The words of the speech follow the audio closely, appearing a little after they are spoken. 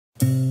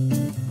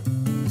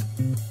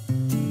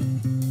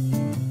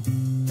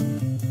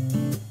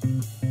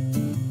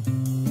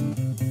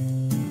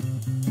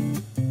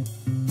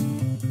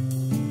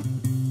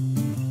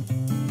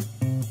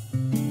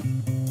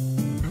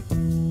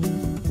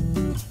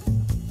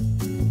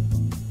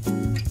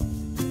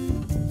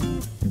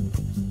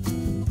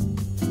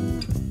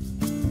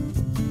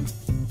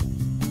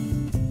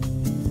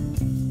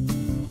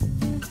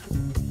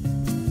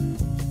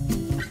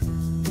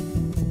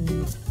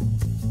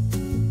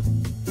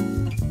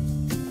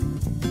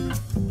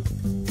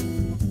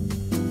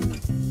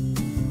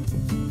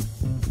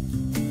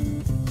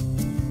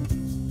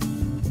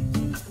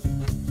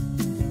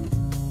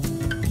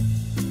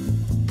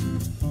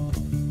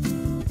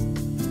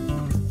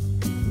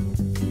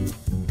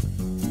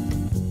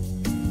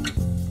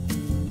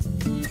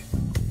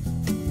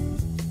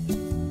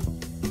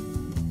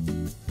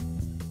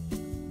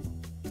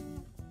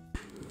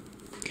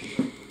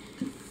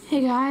Hey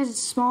guys, it's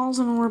Smalls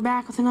and we're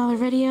back with another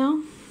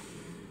video.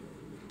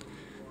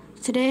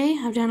 Today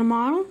I've done a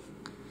model.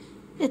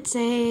 It's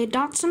a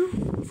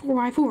Datsun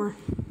 4x4.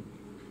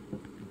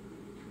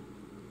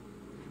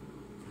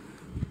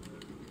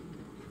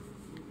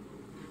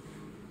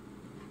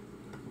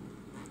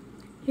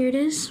 Here it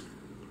is.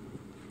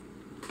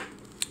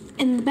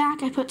 In the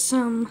back I put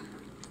some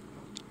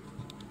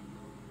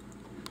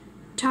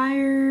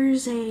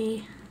tires,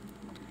 a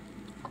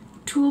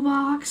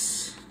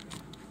toolbox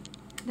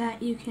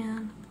that you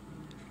can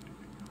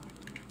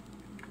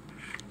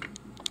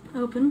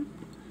open.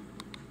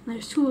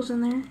 There's tools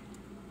in there.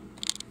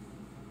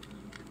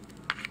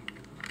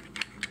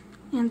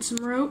 And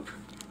some rope.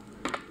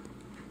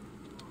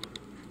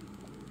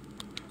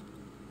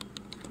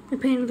 I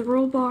painted the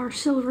roll bar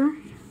silver.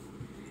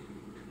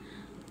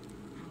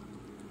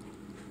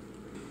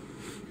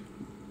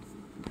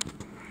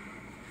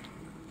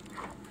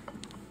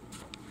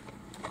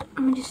 Let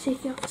me just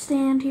take you off the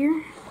stand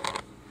here.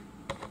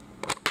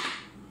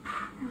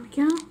 There we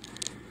go.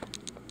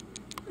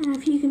 And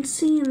if you can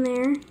see in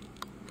there,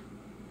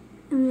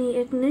 in the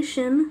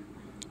ignition,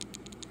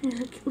 there's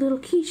a little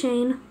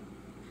keychain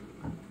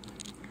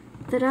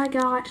that I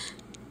got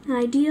an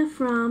idea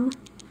from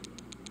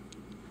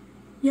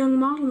Young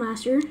Model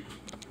Master. I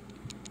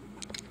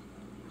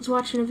was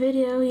watching a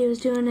video, he was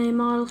doing a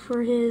model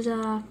for his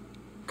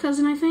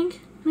cousin, I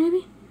think,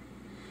 maybe?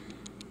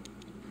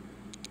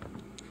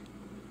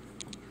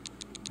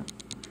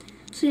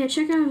 So yeah,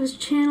 check out his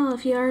channel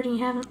if you already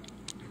haven't.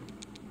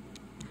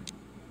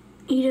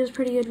 He does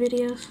pretty good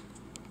videos.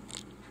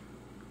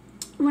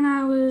 When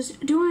I was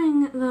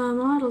doing the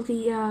model,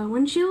 the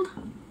windshield,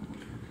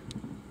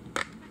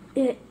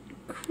 it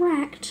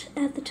cracked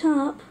at the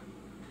top.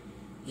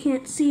 You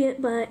can't see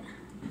it, but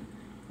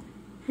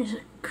there's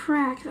a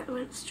crack that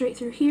went straight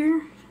through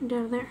here and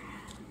down there.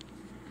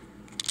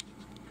 It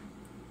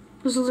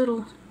was a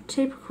little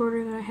tape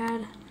recorder that I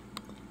had,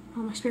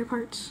 all my spare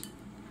parts.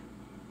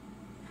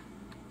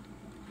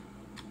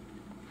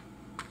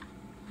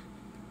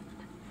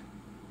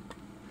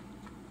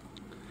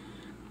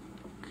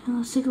 And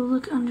let's take a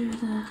look under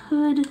the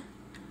hood. If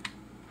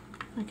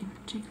I can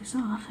take this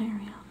off, there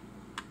we go.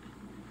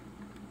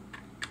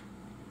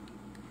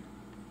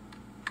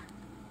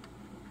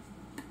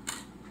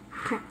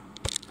 Okay.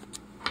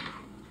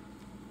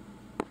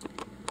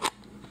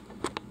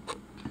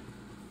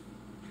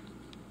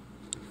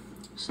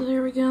 So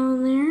there we go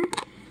in there.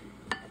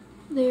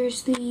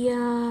 There's the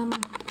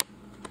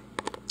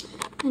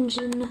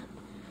engine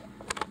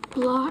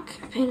block.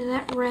 I painted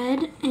that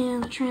red,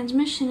 and the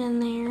transmission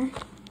in there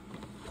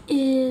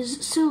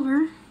is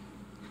silver.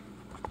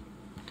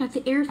 Got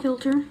the air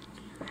filter.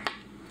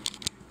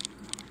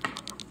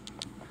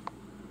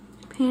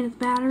 Painted the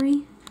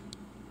battery.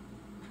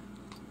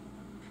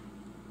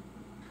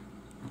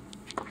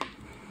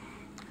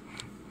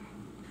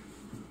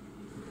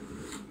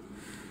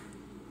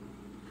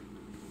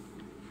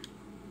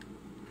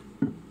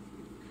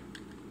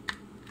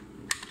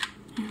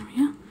 There we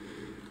go.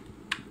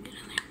 Get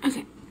in there.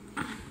 Okay.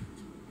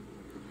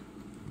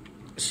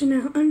 So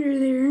now under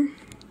there,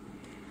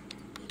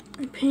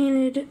 I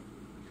painted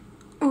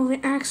all the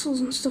axles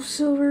and stuff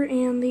silver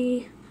and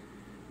the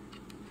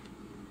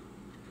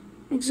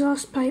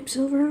exhaust pipe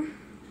silver.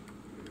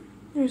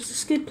 There's the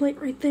skid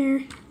plate right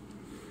there.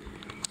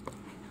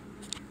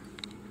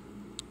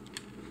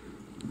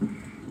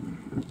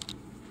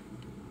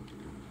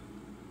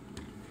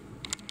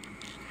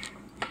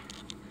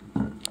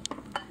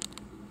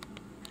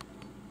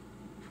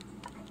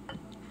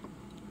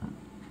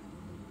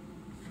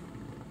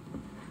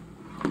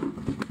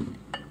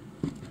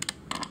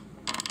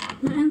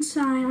 The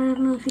inside, I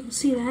don't know if you can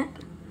see that,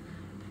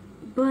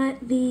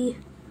 but the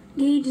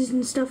gauges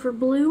and stuff are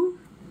blue.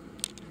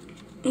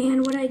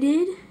 And what I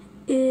did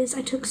is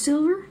I took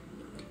silver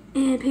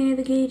and painted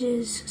the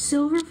gauges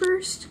silver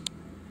first,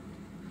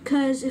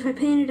 because if I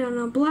painted it on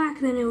a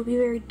black, then it would be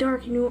very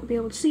dark and you won't be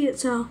able to see it.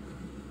 So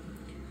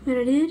what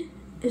I did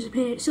is I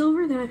painted it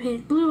silver, then I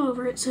painted blue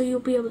over it so you'll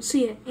be able to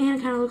see it, and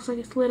it kind of looks like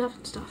it's lit up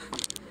and stuff.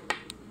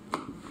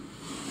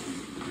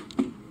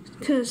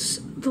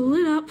 Because the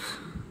lit up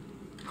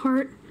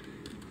part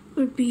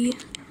would be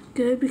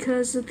good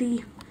because of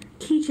the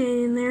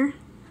keychain in there.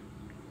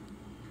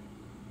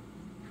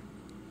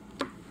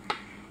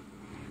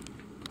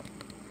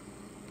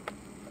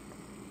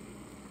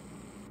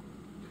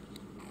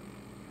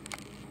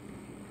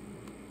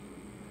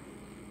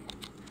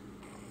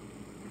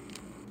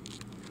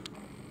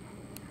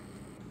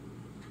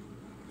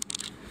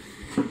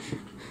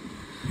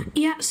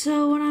 Yeah,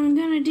 so what I'm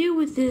going to do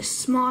with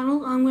this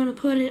model, I'm going to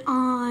put it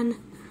on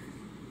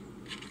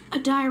a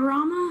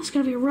diorama. It's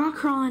going to be a rock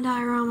crawling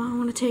diorama. I'm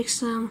going to take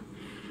some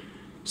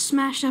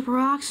smashed up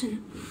rocks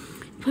and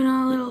put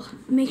on a little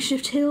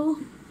makeshift hill.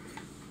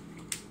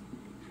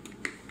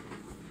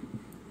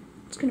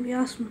 It's going to be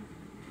awesome.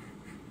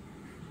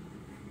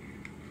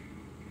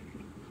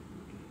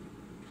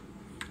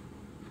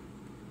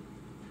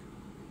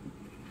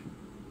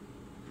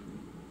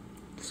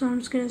 So I'm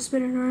just going to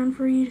spin it around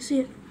for you to see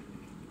it.